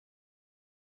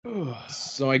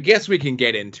So I guess we can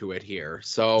get into it here.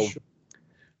 So Sure.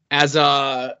 as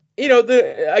I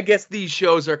guess these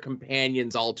shows are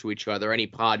companions all to each other. Any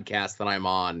podcast that I'm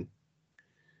on,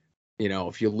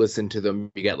 if you listen to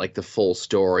them, you get like the full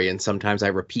story. And sometimes I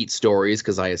repeat stories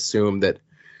because I assume that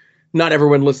not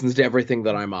everyone listens to everything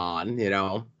that I'm on.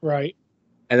 Right.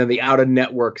 And then the out of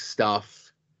network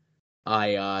stuff,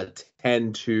 I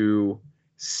tend to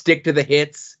stick to the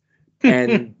hits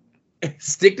and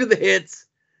stick to the hits.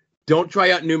 Don't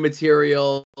try out new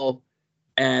material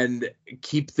and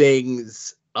keep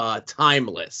things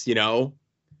timeless.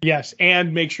 Yes,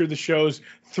 and make sure the show's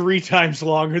 3 times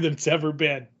longer than it's ever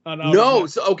been on Out of No,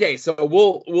 Net. so okay, so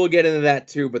we'll get into that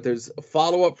too, but there's a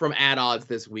follow-up from At Odds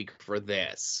this week for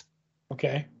this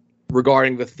Okay.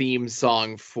 regarding the theme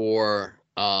song for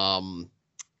the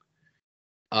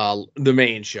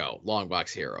main show, Long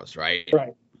Box Heroes, right?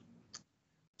 Right.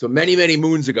 So many, many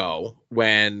moons ago,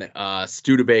 when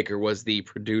Studebaker was the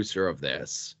producer of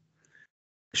this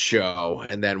show,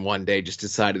 and then one day just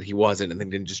decided he wasn't, and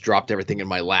then just dropped everything in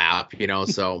my lap.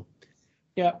 So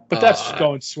Yeah, but that's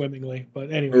going swimmingly.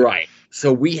 But anyway. right.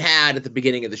 So we had at the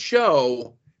beginning of the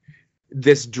show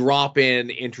this drop-in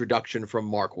introduction from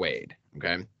Mark Waid.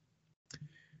 Okay.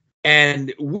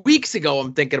 And weeks ago,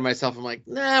 I'm thinking to myself, I'm like,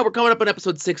 nah, we're coming up on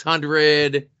episode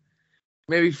 600.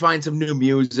 Maybe find some new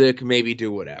music, maybe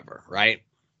do whatever, right?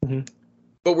 Mm-hmm.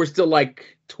 But we're still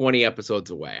like 20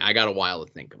 episodes away. I got a while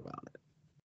to think about it.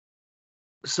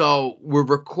 So we're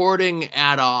recording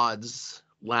At Odds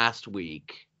last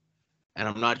week, and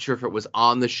I'm not sure if it was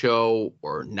on the show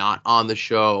or not on the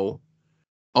show.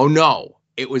 Oh, no.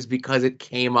 It was because it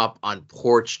came up on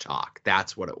Porch Talk.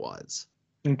 That's what it was.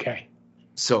 Okay.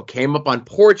 So it came up on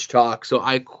Porch Talk, so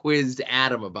I quizzed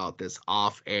Adam about this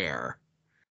off air.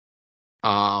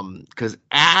 Because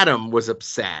Adam was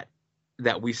upset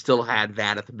that we still had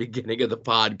that at the beginning of the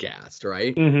podcast,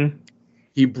 right? Mm-hmm.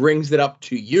 He brings it up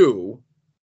to you,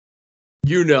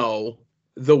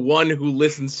 the one who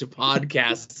listens to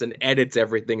podcasts and edits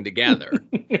everything together.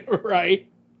 Right.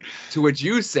 To which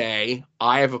you say,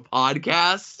 I have a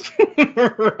podcast?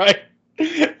 Right.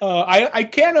 I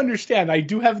can't understand. I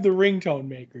do have the ringtone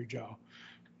maker, Joe.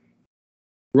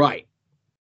 Right.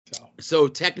 So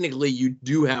technically you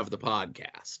do have the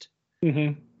podcast.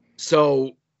 Mm-hmm.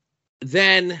 So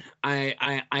then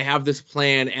I have this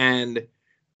plan, and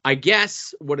I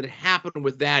guess what had happened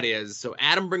with that is, so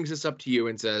Adam brings this up to you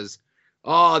and says,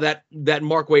 oh, that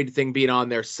Mark Waid thing being on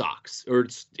there sucks, or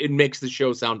it makes the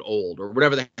show sound old, or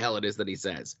whatever the hell it is that he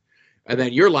says. And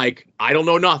then you're like, I don't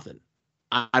know nothing.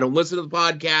 I don't listen to the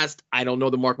podcast. I don't know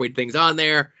the Mark Waid thing's on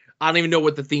there. I don't even know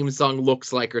what the theme song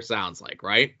looks like or sounds like,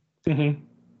 right? Mm-hmm.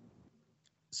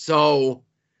 So,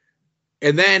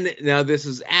 and then now this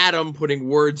is Adam putting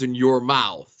words in your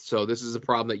mouth. So this is a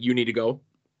problem that you need to go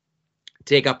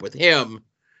take up with him,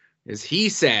 is he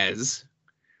says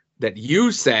that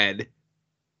you said,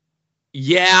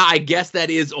 yeah, I guess that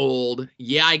is old.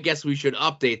 Yeah, I guess we should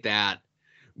update that.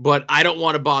 But I don't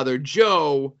want to bother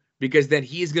Joe because then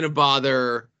he's going to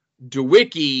bother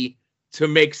DeWicki to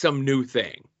make some new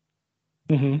thing.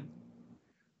 Mm-hmm.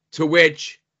 To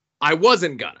which I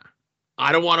wasn't gonna.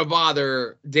 I don't want to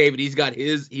bother David. He's got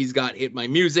Hit My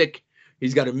Music.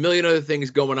 He's got a million other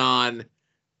things going on.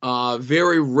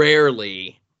 Very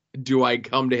rarely do I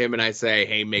come to him and I say,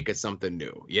 hey, make us something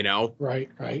new, Right.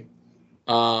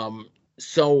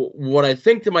 So what I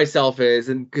think to myself is,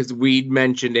 and because we'd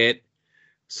mentioned it,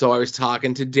 so I was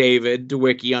talking to David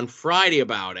DeWicki on Friday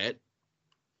about it,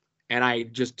 and I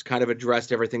just kind of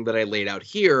addressed everything that I laid out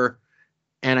here.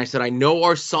 And I said, I know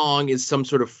our song is some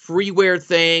sort of freeware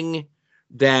thing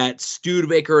that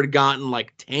Studebaker had gotten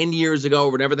like 10 years ago,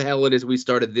 whatever the hell it is we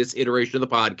started this iteration of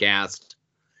the podcast.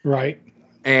 Right.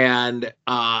 And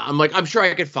I'm like, I'm sure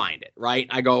I could find it, right?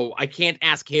 I go, I can't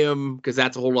ask him because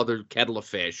that's a whole other kettle of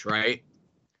fish, right?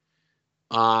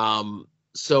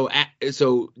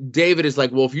 So David is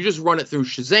like, well, if you just run it through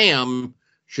Shazam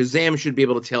should be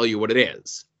able to tell you what it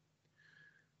is.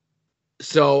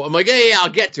 So I'm like, yeah, I'll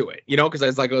get to it, because I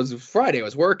was like, it was Friday, I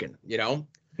was working,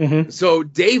 Mm-hmm. So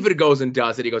David goes and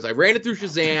does it. He goes, I ran it through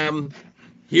Shazam.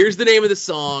 Here's the name of the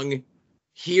song.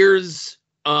 Here's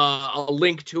a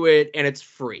link to it, and it's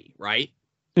free, right?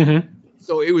 Mm-hmm.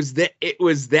 So it was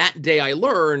that day I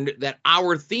learned that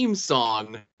our theme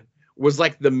song was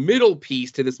like the middle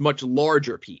piece to this much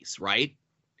larger piece, right?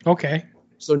 Okay.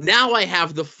 So now I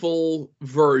have the full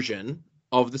version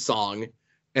of the song,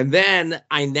 and then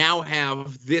I now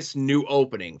have this new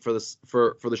opening for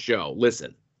the show.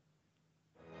 Listen.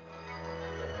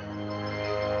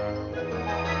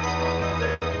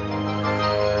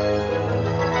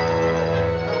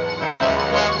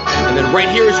 And then right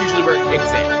here is usually where it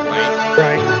kicks in, right?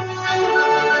 Right.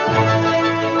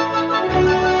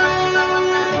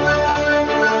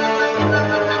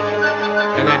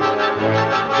 And then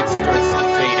it starts to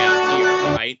fade out here,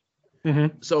 right?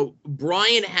 Mm-hmm. So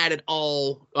Brian had it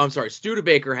all,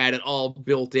 Studebaker had it all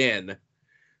built in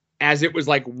as it was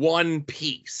like one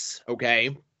piece,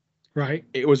 okay? Right.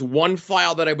 It was one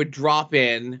file that I would drop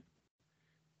in,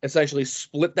 essentially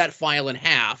split that file in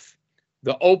half.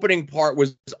 The opening part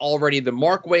was already the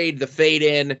Mark Waid, the fade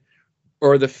in,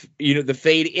 or the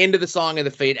fade into the song and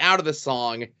the fade out of the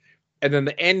song. And then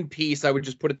the end piece I would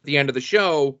just put at the end of the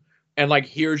show, and like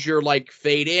here's your like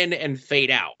fade in and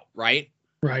fade out, right?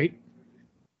 Right.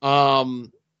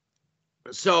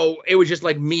 So it was just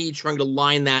like me trying to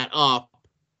line that up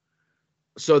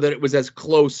so that it was as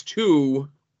close to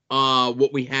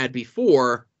what we had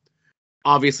before,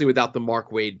 obviously without the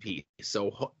Mark Waid piece.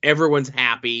 So everyone's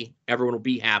happy. Everyone will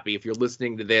be happy. If you're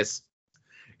listening to this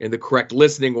in the correct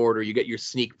listening order, you get your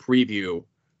sneak preview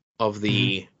of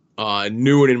the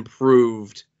new and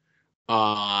improved,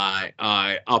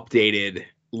 updated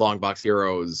Longbox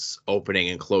Heroes opening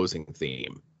and closing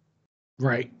theme.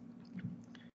 Right.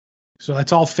 So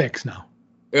that's all fixed now.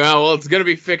 Yeah, well, it's going to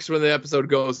be fixed when the episode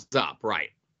goes up, right?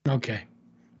 Okay.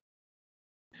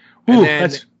 And Ooh,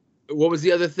 then, what was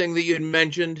the other thing that you had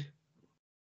mentioned?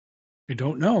 I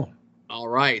don't know. All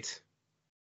right.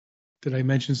 Did I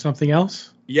mention something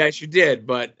else? Yes, you did,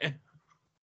 but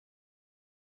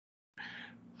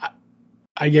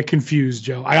I get confused,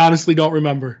 Joe. I honestly don't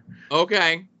remember.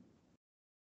 okay.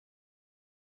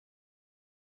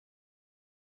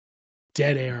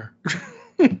 Dead air.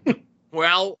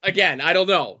 Well, again, I don't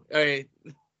know.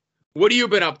 What have you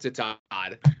been up to, Todd?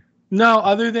 No,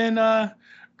 other than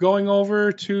going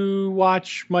over to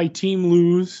watch my team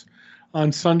lose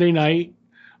on Sunday night.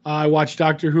 I watched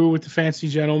Doctor Who with the Fancy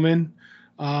Gentleman.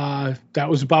 That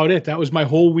was about it. That was my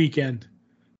whole weekend.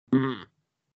 Mm-hmm.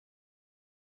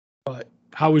 But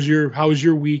how was your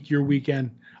week, your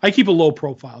weekend? I keep a low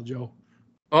profile, Joe.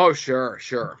 Oh, sure.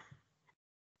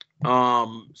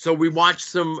 So we watched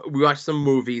some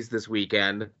movies this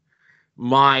weekend.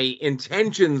 My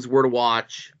intentions were to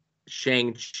watch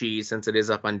Shang-Chi since it is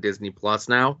up on Disney Plus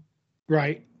now.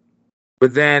 Right.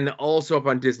 But then also up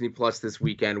on Disney Plus this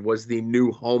weekend was the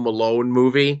new Home Alone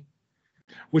movie.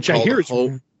 Which I hear is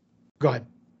Go ahead.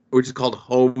 Which is called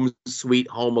Home Sweet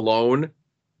Home Alone.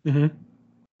 Mm-hmm.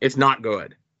 It's not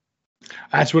good.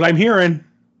 That's what I'm hearing.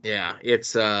 Yeah,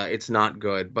 it's not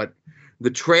good. But the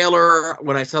trailer,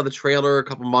 when I saw the trailer a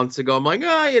couple months ago, I'm like,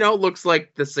 it looks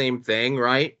like the same thing,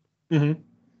 right? Mm-hmm.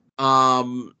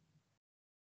 I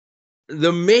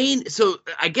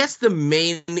guess the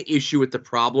main issue with the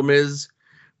problem is,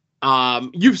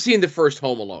 you've seen the first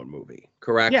Home Alone movie,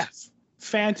 correct? Yes.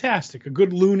 Fantastic. A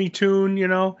good Looney Tune,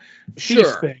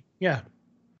 Sure. Thing. Yeah.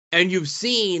 And you've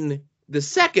seen the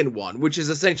second one, which is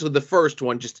essentially the first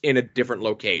one, just in a different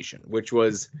location, which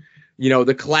was,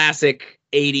 the classic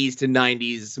 80s to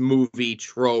 90s movie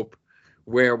trope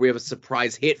where we have a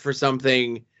surprise hit for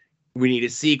something. We need a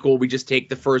sequel. We just take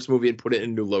the first movie and put it in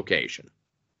a new location.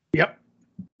 Yep.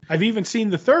 I've even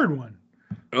seen the third one.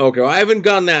 Okay, well, I haven't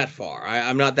gone that far.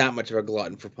 I'm not that much of a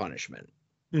glutton for punishment.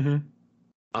 Mm-hmm.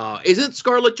 Isn't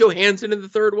Scarlett Johansson in the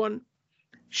third one?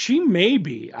 She may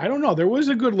be. I don't know. There was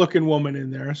a good-looking woman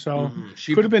in there, so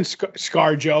she could have been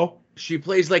ScarJo. She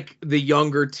plays like the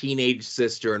younger teenage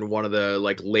sister in one of the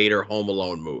like later Home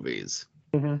Alone movies.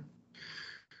 Mm-hmm.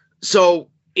 So,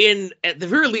 at the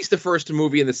very least, the first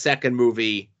movie and the second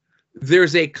movie,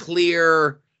 there's a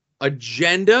clear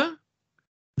agenda,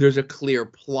 there's a clear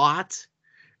plot,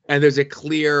 and there's a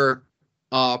clear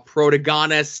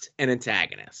protagonist and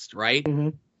antagonist, right? Mm-hmm.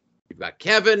 You've got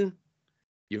Kevin,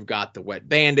 you've got the Wet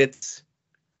Bandits,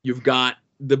 you've got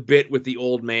the bit with the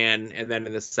old man, and then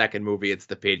in the second movie, it's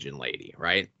the pigeon lady,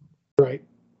 right? Right.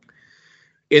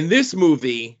 In this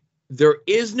movie, there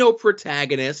is no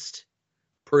protagonist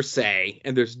per se,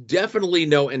 and there's definitely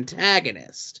no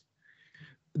antagonist.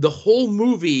 The whole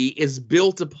movie is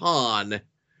built upon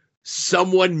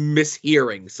someone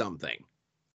mishearing something.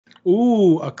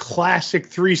 Ooh, a classic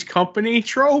Three's Company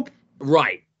trope?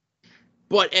 Right.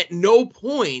 But at no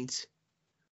point,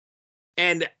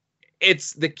 and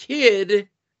it's the kid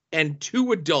and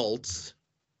two adults,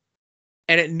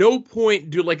 and at no point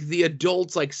do like the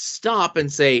adults like stop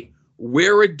and say,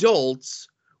 we're adults,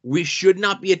 we should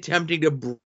not be attempting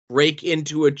to break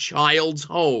into a child's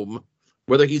home,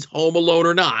 whether he's home alone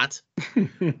or not,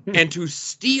 and to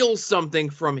steal something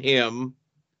from him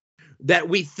that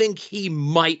we think he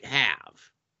might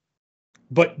have.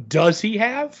 But does he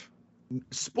have?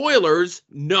 Spoilers,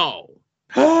 no.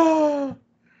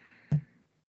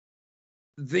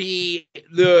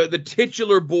 the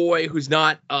titular boy, who's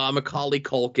not Macaulay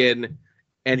Culkin,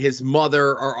 and his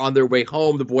mother are on their way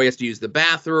home. The boy has to use the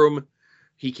bathroom.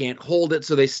 He can't hold it,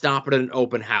 so they stop it at an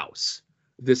open house.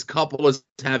 This couple is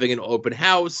having an open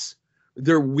house.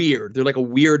 They're weird. They're like a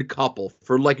weird couple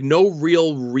for like no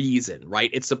real reason, right?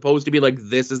 It's supposed to be like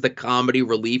this is the comedy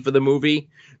relief of the movie,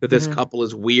 that this couple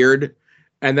is weird.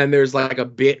 And then there's like a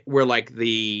bit where like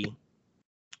they're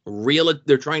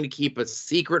trying to keep a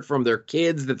secret from their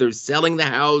kids that they're selling the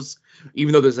house,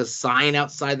 even though there's a sign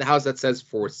outside the house that says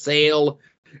for sale.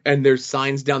 And there's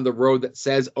signs down the road that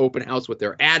says open house with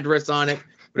their address on it.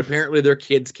 But apparently their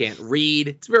kids can't read.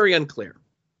 It's very unclear.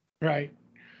 Right.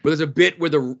 But there's a bit where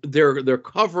they're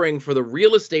covering for the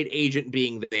real estate agent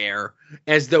being there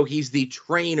as though he's the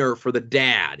trainer for the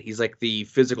dad. He's like the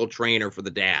physical trainer for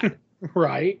the dad.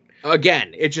 Right.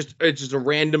 Again, it's just a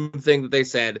random thing that they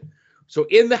said. So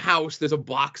in the house, there's a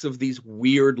box of these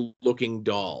weird looking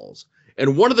dolls.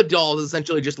 And one of the dolls is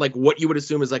essentially just like what you would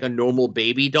assume is like a normal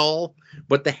baby doll,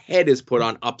 but the head is put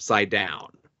on upside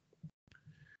down.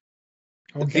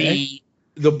 Okay.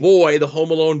 The boy, the Home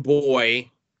Alone boy,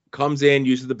 comes in,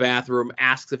 uses the bathroom,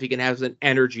 asks if he can have an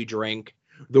energy drink.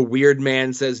 The weird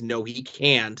man says no, he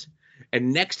can't.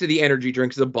 And next to the energy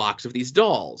drink is a box of these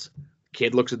dolls.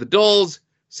 Kid looks at the dolls,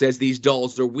 says these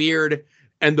dolls are weird.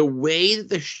 And the way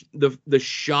that the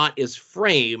shot is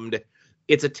framed,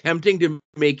 it's attempting to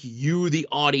make you, the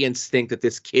audience, think that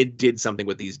this kid did something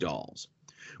with these dolls.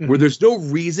 Where there's no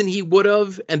reason he would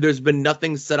have, and there's been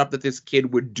nothing set up that this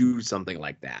kid would do something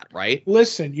like that, right?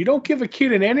 Listen, you don't give a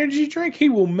kid an energy drink, he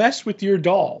will mess with your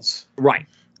dolls. Right.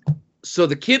 So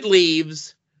the kid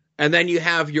leaves, and then you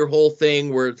have your whole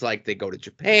thing where it's like they go to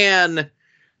Japan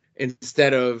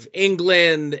instead of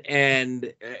England,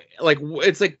 and like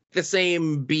it's like the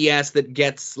same BS that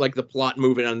gets like the plot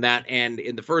moving on that end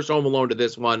in the first Home Alone to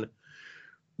this one.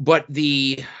 But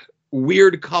the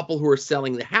weird couple who are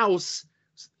selling the house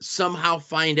somehow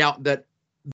find out that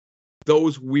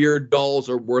those weird dolls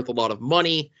are worth a lot of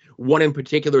money. One in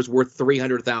particular is worth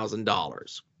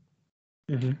 $300,000.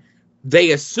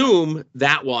 They assume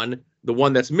that one, the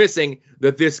one that's missing,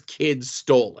 that this kid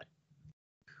stole it.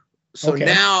 So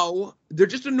now they're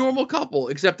just a normal couple,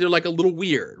 except they're like a little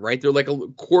weird, right? They're like a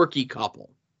quirky couple.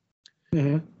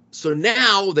 So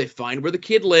now they find where the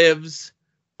kid lives.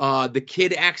 The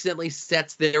kid accidentally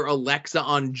sets their Alexa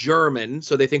on German,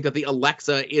 so they think that the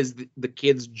Alexa is the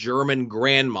kid's German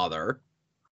grandmother.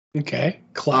 Okay,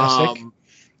 classic.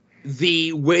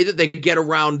 The way that they get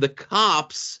around the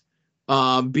cops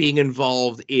being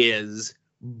involved is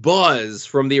Buzz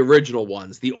from the original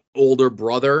ones, the older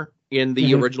brother in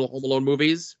the original Home Alone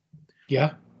movies.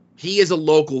 Yeah. He is a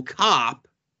local cop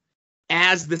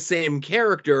as the same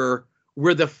character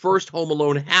where the first Home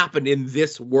Alone happened in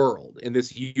this world, in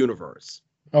this universe.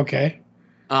 Okay.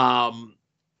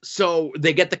 So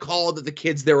they get the call that the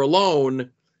kid's there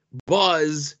alone.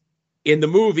 Buzz in the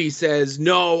movie says,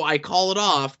 no, I call it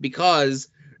off because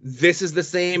this is the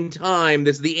same time.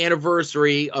 This is the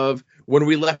anniversary of when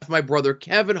we left my brother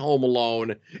Kevin home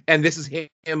alone. And this is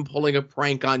him pulling a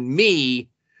prank on me.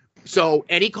 So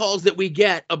any calls that we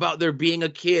get about there being a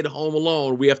kid home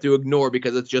alone, we have to ignore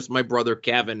because it's just my brother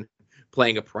Kevin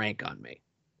playing a prank on me.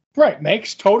 Right.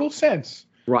 Makes total sense.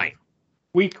 Right.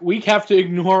 We have to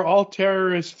ignore all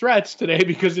terrorist threats today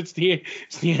because it's the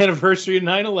anniversary of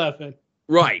 9/11.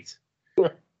 Right.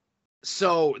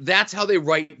 So that's how they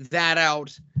write that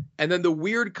out. And then the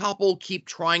weird couple keep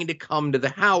trying to come to the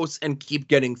house and keep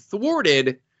getting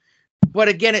thwarted. But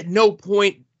again, at no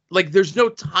point, like there's no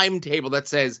timetable that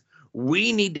says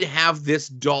we need to have this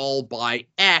doll by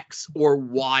X or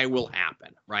Y will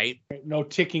happen, right? No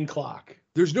ticking clock.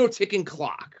 There's no ticking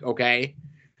clock, okay?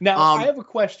 Now, I have a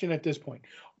question at this point.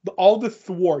 All the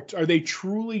thwarts, are they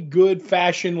truly good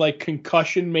fashion, like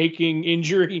concussion-making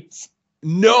injuries?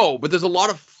 No, but there's a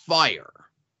lot of fire.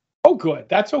 Oh, good.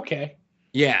 That's okay.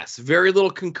 Yes, very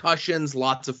little concussions,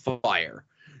 lots of fire.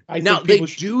 Now, they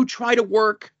do try to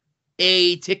work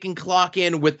a ticking clock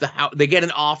in with the house. They get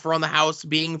an offer on the house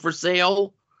being for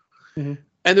sale. And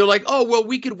they're like, oh, well,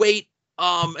 we could wait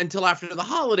until after the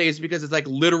holidays because it's like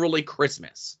literally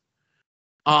Christmas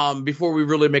before we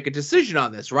really make a decision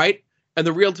on this, right? And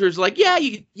the realtor's like, yeah,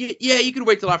 you can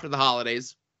wait till after the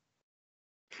holidays.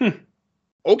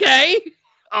 Okay.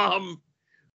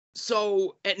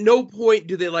 So at no point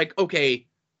do they like, okay,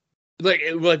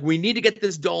 like we need to get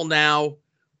this doll now.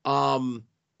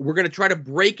 We're going to try to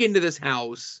break into this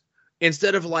house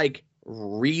instead of like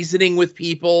reasoning with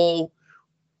people,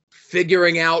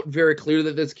 figuring out very clearly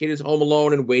that this kid is home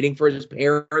alone and waiting for his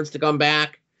parents to come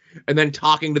back and then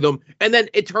talking to them. And then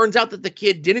it turns out that the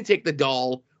kid didn't take the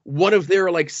doll, one of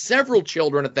their like several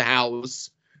children at the house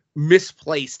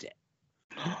misplaced it.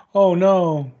 Oh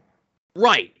no.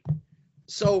 Right.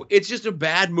 So it's just a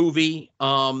bad movie.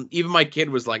 Even my kid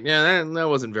was like, yeah, that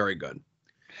wasn't very good.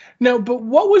 No, but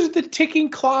what was the ticking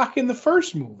clock in the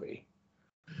first movie?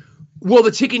 Well,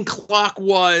 the ticking clock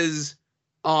was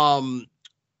the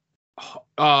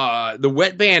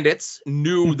Wet Bandits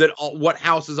knew that what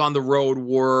houses on the road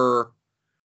were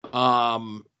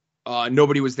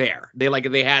nobody was there.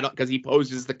 They had, because he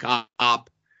posed as the cop,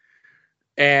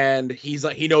 and he's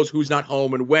like, he knows who's not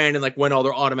home and like when all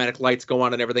their automatic lights go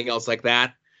on and everything else like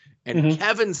that. And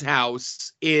Kevin's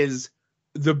house is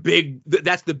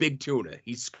that's the big tuna.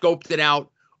 He scoped it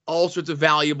out, all sorts of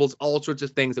valuables, all sorts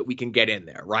of things that we can get in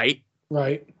there, right?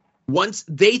 Right. Once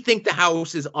they think the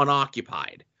house is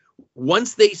unoccupied,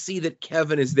 once they see that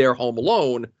Kevin is there home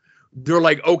alone, they're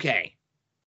like, okay,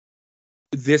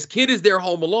 this kid is there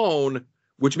home alone,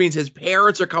 which means his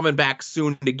parents are coming back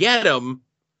soon to get him.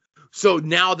 So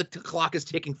now the clock is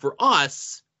ticking for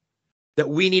us that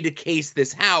we need to case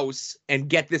this house and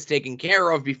get this taken care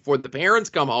of before the parents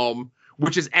come home,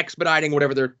 which is expediting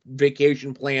whatever their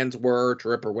vacation plans were,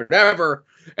 trip or whatever.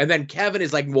 And then Kevin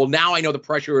is like, well, now I know the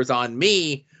pressure is on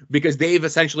me because they've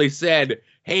essentially said,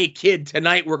 hey, kid,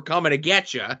 tonight we're coming to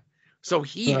get you. So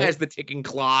he has the ticking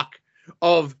clock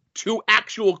of two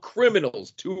actual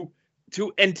criminals, two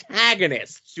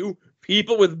antagonists, two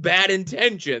people with bad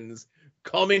intentions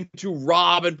coming to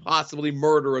rob and possibly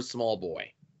murder a small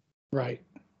boy. Right.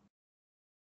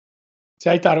 See,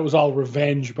 I thought it was all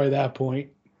revenge by that point.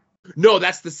 No,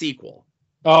 that's the sequel.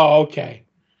 Oh, okay.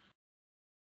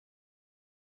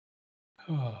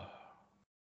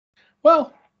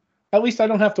 Well, at least I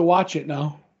don't have to watch it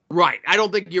now. Right. I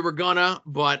don't think you were gonna,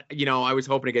 but, I was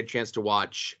hoping to get a chance to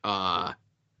watch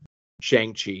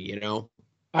Shang-Chi,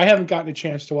 I haven't gotten a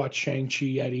chance to watch Shang-Chi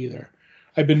yet either.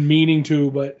 I've been meaning to,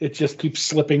 but it just keeps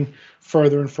slipping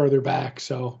further and further back.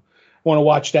 So I want to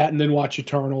watch that and then watch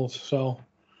Eternals. So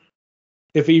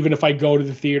even if I go to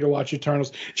the theater to watch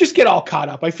Eternals, just get all caught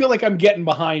up. I feel like I'm getting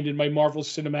behind in my Marvel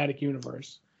Cinematic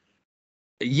Universe.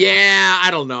 Yeah,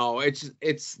 I don't know.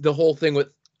 It's the whole thing with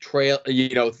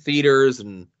theaters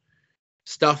and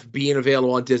stuff being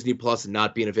available on Disney Plus and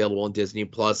not being available on Disney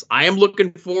Plus. I am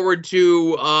looking forward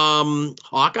to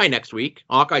Hawkeye next week.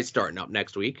 Hawkeye's starting up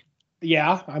next week.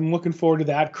 Yeah, I'm looking forward to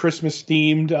that Christmas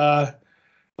themed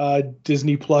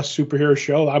Disney Plus superhero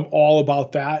show. I'm all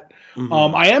about that.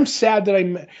 Mm-hmm. I am sad that I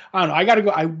don't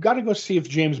know. I gotta go see if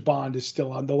James Bond is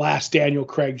still on. The last Daniel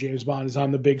Craig James Bond is on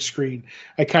the big screen.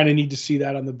 I kind of need to see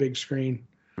that on the big screen.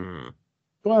 Mm-hmm.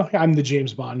 Well, I'm the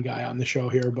James Bond guy on the show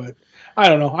here, but I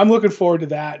don't know. I'm looking forward to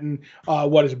that. And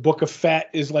what is Book of Fett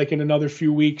is like in another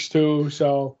few weeks too.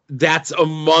 So that's a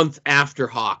month after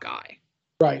Hawkeye.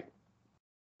 Right.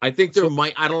 I think I don't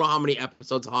know how many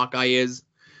episodes Hawkeye is,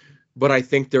 but I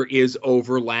think there is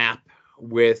overlap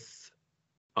with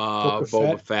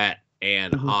Boba Fett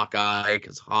and Hawkeye,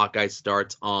 because Hawkeye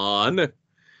starts on,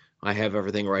 I have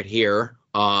everything right here.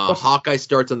 Hawkeye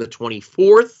starts on the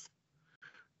 24th,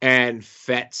 and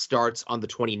Fett starts on the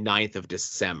 29th of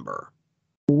December.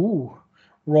 Ooh,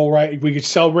 roll right. We could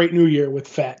celebrate New Year with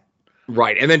Fett.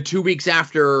 Right, and then 2 weeks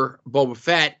after Boba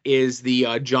Fett is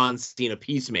the John Cena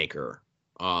Peacemaker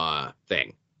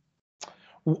thing.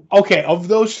 Okay, of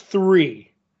those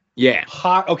three. Yeah.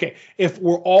 Okay, if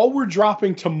we're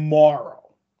dropping tomorrow,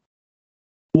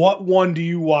 what one do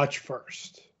you watch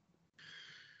first?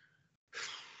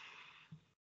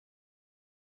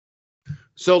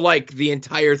 So like the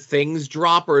entire things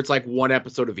drop, or it's like one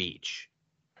episode of each?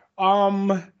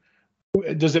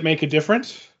 Does it make a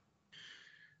difference?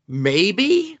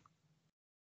 Maybe.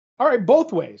 All right,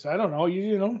 both ways. I don't know.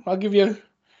 You know, I'll give you.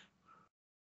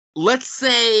 Let's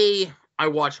say I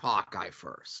watch Hawkeye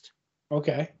first.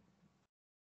 Okay.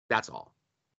 That's all.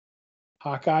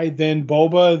 Hawkeye, then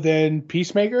Boba, then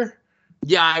Peacemaker?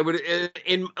 Yeah, I would.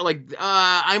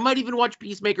 I might even watch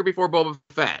Peacemaker before Boba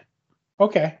Fett.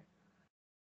 Okay.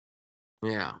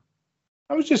 Yeah.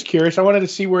 I was just curious. I wanted to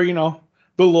see where, the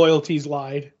loyalties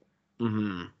lied.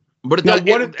 Mm-hmm. But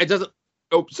it doesn't.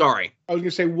 Oh, sorry. I was going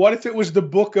to say, what if it was the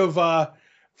book of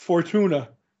Fortuna?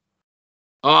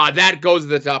 That goes to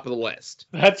the top of the list.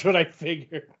 That's what I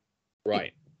figured.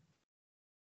 Right.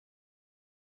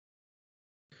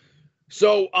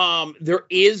 So, there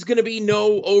is going to be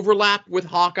no overlap with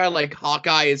Hawkeye. Like,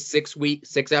 Hawkeye is 6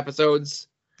 episodes.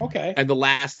 Okay. And the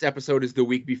last episode is the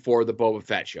week before the Boba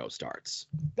Fett show starts.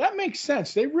 That makes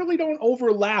sense. They really don't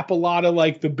overlap a lot of,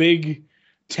 like, the big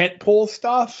tentpole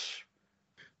stuff.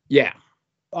 Yeah.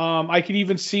 I could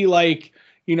even see, like,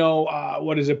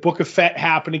 what is it, Book of Fett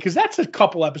happening? Because that's a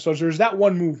couple episodes. Or is that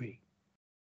one movie?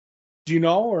 Do you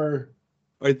know, or?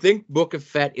 I think Book of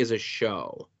Fett is a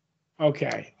show.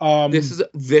 Okay.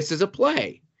 This is a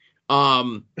play.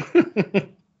 No,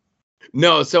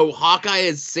 so Hawkeye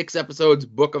is 6 episodes.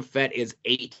 Book of Fett is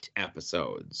 8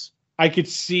 episodes. I could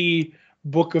see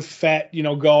Book of Fett,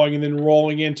 going and then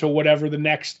rolling into whatever the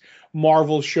next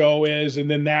Marvel show is, and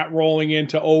then that rolling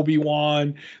into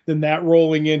Obi-Wan, then that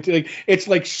rolling into it's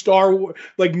like Star Wars.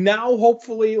 Like now,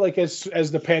 hopefully, like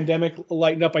as the pandemic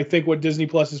lightened up, I think what Disney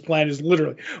Plus's plan is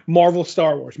literally Marvel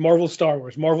Star Wars, Marvel Star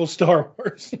Wars, Marvel Star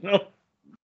Wars.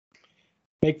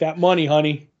 Make that money,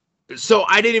 honey. So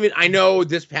I know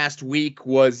this past week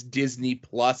was Disney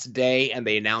Plus Day, and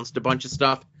they announced a bunch of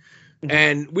stuff.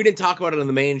 And we didn't talk about it on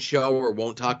the main show, or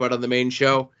won't talk about it on the main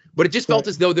show, but it just felt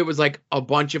as though there was like a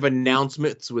bunch of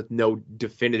announcements with no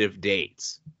definitive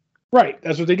dates. Right.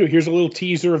 That's what they do. Here's a little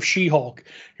teaser of She-Hulk.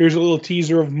 Here's a little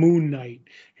teaser of Moon Knight.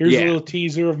 Here's a little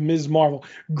teaser of Ms. Marvel.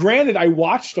 Granted, I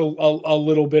watched a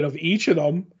little bit of each of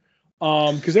them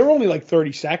because they were only like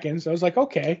 30 seconds. I was like,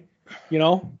 okay,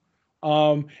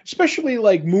 especially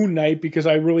like Moon Knight, because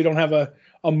I really don't have a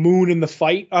moon in the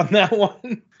fight on that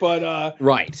one. But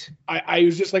right. I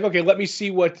was just like, okay, let me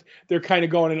see what they're kind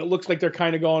of going. And it looks like they're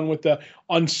kind of going with the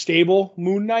unstable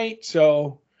Moon Knight.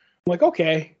 So I'm like,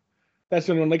 okay, that's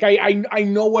another one. Like I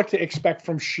know what to expect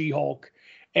from She-Hulk,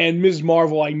 and Ms.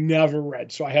 Marvel I never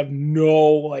read, so I have no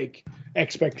like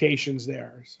expectations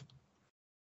there.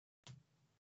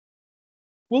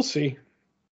 We'll see.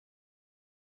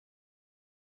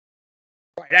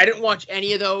 I didn't watch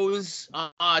any of those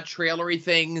trailery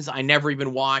things. I never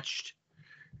even watched.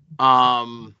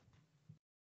 I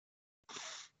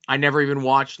never even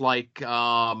watched like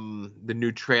the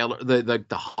new trailer, the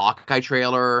Hawkeye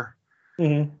trailer.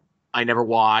 Mm-hmm. I never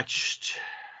watched.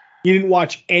 You didn't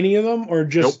watch any of them, or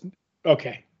just Nope.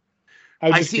 Okay?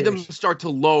 I see them start to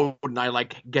load, and I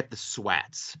like get the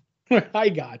sweats. I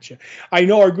gotcha. I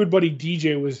know our good buddy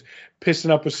DJ was pissing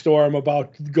up a storm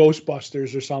about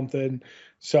Ghostbusters or something.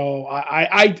 So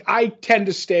I tend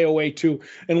to stay away too,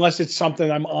 unless it's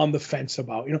something I'm on the fence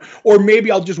about, or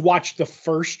maybe I'll just watch the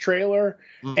first trailer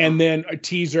and then a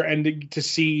teaser and to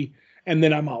see, and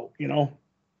then I'm out,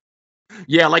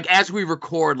 Yeah, like as we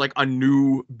record, like a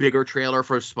new bigger trailer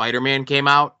for Spider-Man came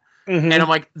out, and I'm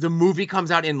like, the movie comes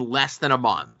out in less than a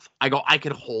month. I go, I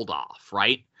could hold off,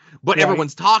 right? But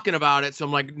everyone's talking about it, so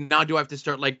I'm like, now do I have to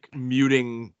start like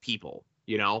muting people,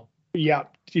 Yeah,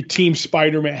 Team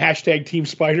Spider-Man, hashtag Team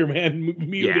Spider-Man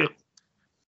muted.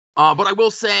 Yeah. But I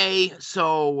will say,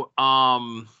 so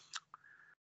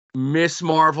Miss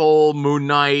Marvel, Moon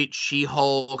Knight,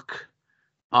 She-Hulk,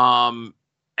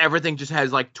 everything just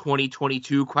has like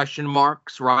 2022 question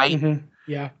marks, right? Mm-hmm.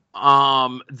 Yeah.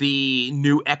 The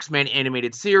new X-Men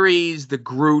animated series, the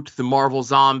Groot, the Marvel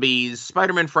Zombies,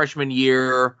 Spider-Man Freshman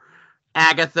Year,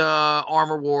 Agatha,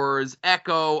 Armor Wars,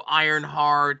 Echo,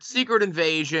 Ironheart, Secret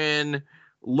Invasion,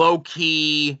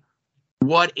 Loki,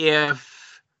 What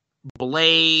If,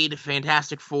 Blade,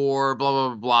 Fantastic Four, blah,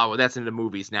 blah, blah, blah. That's in the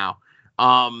movies now.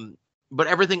 But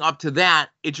everything up to that,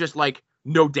 it's just like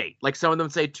no date. Like some of them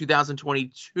say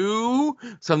 2022,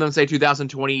 some of them say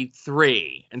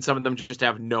 2023, and some of them just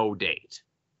have no date.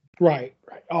 Right.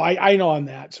 Oh, I know on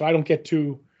that, so I don't get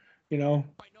too, I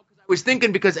was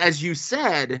thinking because, as you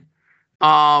said,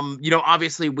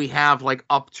 obviously we have like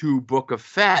up to Book of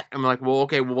Fett. I'm like, well,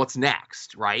 okay, well, what's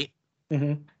next, right?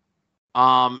 Mm-hmm.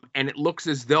 And it looks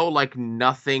as though like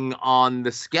nothing on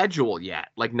the schedule yet,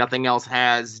 like nothing else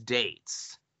has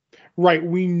dates. Right.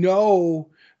 We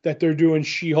know that they're doing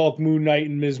She-Hulk, Moon Knight,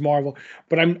 and Ms. Marvel,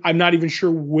 but I'm not even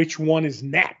sure which one is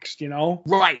next.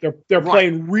 Right? They're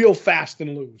playing real fast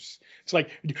and loose. It's like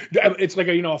a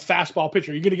fastball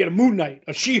pitcher. You're gonna get a Moon Knight,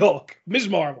 a She-Hulk, Ms.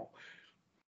 Marvel.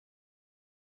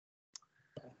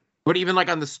 But even like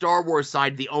on the Star Wars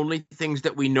side, the only things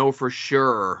that we know for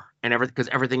sure, and because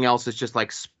everything else is just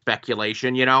like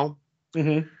speculation,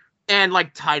 Mm-hmm. and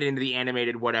like tied into the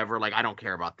animated whatever. Like I don't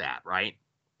care about that, right?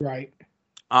 Right.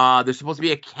 There's supposed to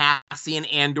be a Cassian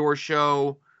Andor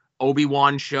show,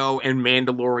 Obi-Wan show, and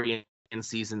Mandalorian in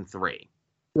season 3.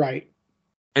 Right.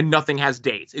 And nothing has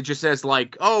dates. It just says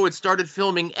like, oh, it started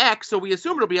filming X, so we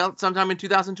assume it'll be out sometime in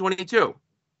 2022.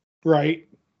 Right.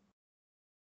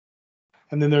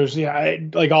 And then there's,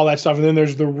 like all that stuff. And then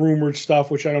there's the rumored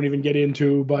stuff, which I don't even get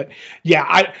into. But yeah,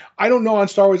 I don't know on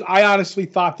Star Wars. I honestly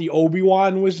thought the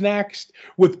Obi-Wan was next,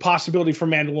 with possibility for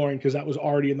Mandalorian, because that was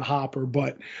already in the hopper.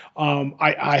 But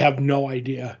I have no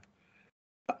idea.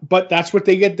 But that's what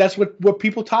they get. That's what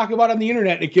people talk about on the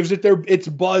internet. It gives it its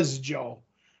buzz, Joe.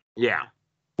 Yeah.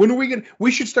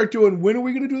 We should start doing, when are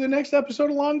we going to do the next episode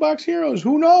of Long Box Heroes?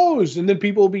 Who knows? And then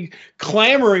people will be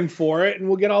clamoring for it, and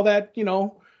we'll get all that,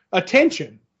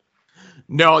 attention.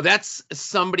 No, that's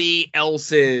somebody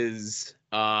else's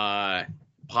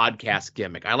podcast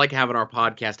gimmick. I like having our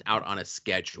podcast out on a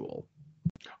schedule.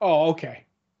 Oh, okay.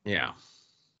 Yeah.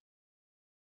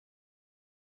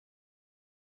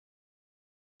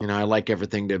 I like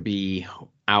everything to be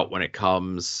out when it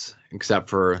comes, except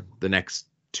for the next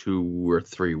 2 or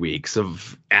 3 weeks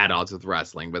of At Odds with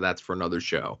Wrestling, but that's for another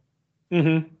show.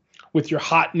 Mm-hmm. With your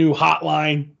hot new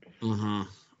hotline. Mm-hmm.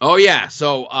 Oh, yeah.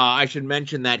 So I should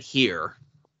mention that here.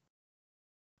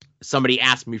 Somebody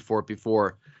asked me for it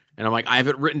before, and I'm like, I have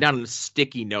it written down in a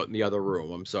sticky note in the other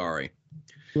room. I'm sorry.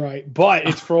 Right. But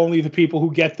it's for only the people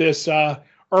who get this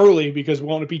early, because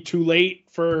won't it be too late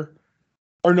for,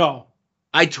 or no?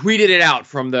 I tweeted it out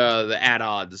from the At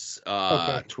Odds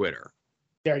Okay. Twitter.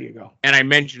 There you go. And I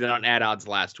mentioned it on At Odds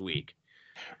last week.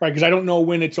 Right, because I don't know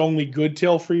when it's only good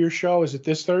till for your show. Is it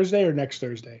this Thursday or next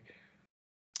Thursday?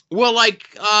 Well,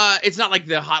 it's not like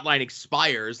the hotline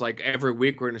expires. Like, every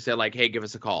week we're going to say, like, hey, give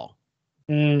us a call.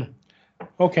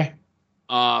 Okay.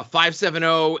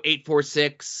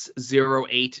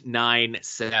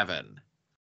 570-846-0897.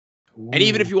 And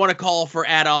even if you want to call for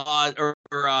At Odds or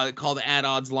call the At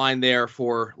Odds line there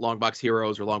for Longbox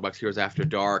Heroes or Longbox Heroes After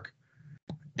Dark,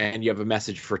 and you have a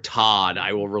message for Todd,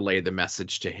 I will relay the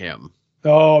message to him.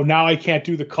 Oh, now I can't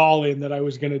do the call in that I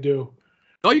was going to do.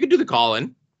 Oh, you can do the call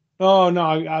in. Oh no,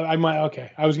 I might.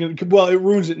 Okay, I was going to. Well, it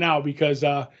ruins it now because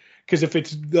if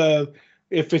it's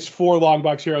for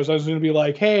Longbox Heroes, I was going to be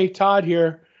like, hey, Todd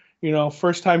here,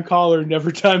 first time caller,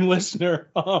 never time listener.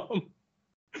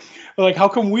 Like, how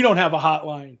come we don't have a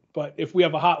hotline? But if we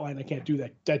have a hotline, I can't do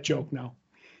that joke now.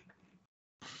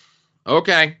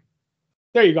 Okay.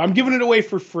 There you go. I'm giving it away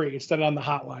for free instead of on the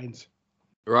hotlines.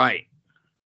 Right.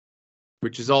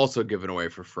 Which is also given away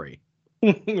for free.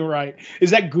 Right.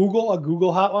 Is that Google, a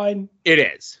Google hotline? It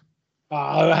is.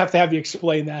 I'll have to have you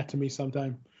explain that to me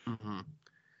sometime. Mm-hmm.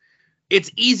 It's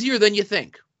easier than you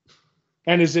think.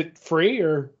 And is it free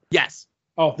or? Yes.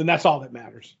 Oh, then that's all that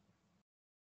matters.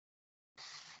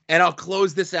 And I'll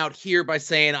close this out here by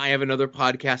saying I have another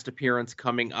podcast appearance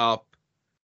coming up.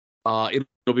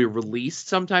 It'll be released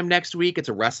sometime next week. It's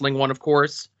a wrestling one, of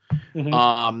course.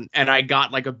 Mm-hmm. And I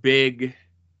got like a big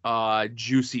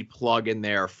juicy plug in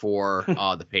there for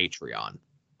the Patreon.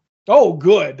 Oh,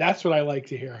 good. That's what I like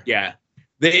to hear. Yeah.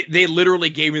 They literally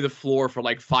gave me the floor for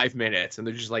like 5 minutes, and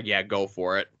they're just like, yeah, go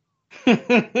for it.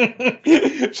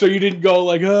 So you didn't go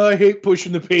like, oh, I hate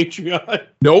pushing the Patreon.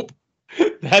 Nope.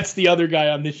 That's the other guy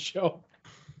on this show.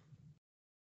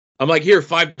 I'm like, here,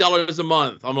 $5 a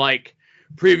month. I'm like,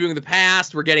 previewing the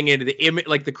past. We're getting into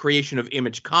the creation of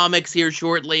Image Comics here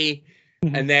shortly.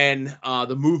 Mm-hmm. And then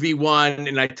the movie one.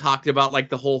 And I talked about like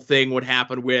the whole thing would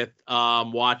happen with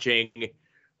watching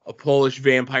A Polish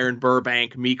Vampire in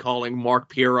Burbank, me calling Mark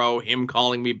Pirro, him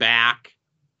calling me back.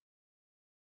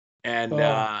 And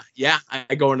I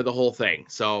go into the whole thing.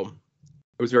 So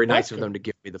it was very nice of them to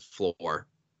give me the floor.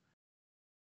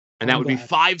 And that would be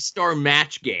 5-star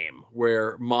match game,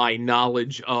 where my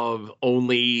knowledge of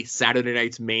only Saturday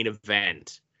night's main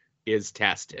event is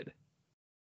tested.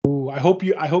 Ooh, I hope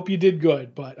you did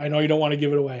good, but I know you don't want to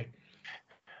give it away.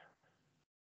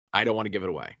 I don't want to give it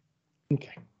away.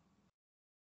 Okay.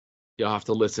 You'll have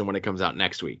to listen when it comes out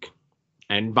next week.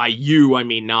 And by you, I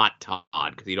mean not Todd,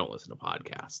 because you don't listen to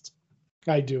podcasts.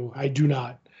 I do. I do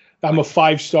not. I'm a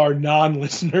 5-star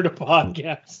non-listener to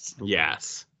podcasts.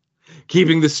 Yes.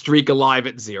 Keeping the streak alive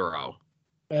at 0.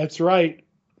 That's right.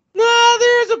 No,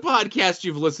 there's a podcast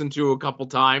you've listened to a couple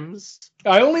times.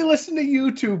 I only listen to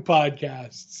YouTube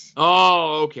podcasts.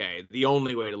 Oh, okay. The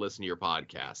only way to listen to your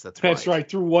podcast. That's right.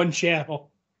 Through one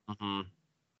channel. Mm-hmm.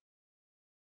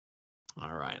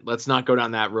 All right. Let's not go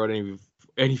down that road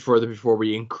any further before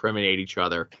we incriminate each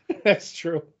other. That's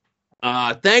true.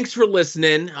 Thanks for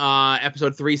listening.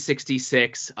 Episode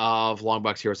 366 of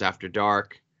Longbox Heroes After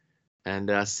Dark.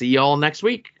 And see y'all next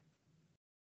week.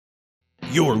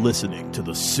 You're listening to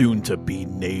the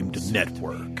soon-to-be-named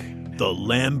network, the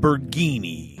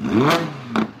Lamborghini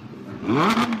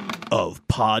of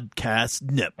Podcast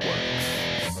Networks.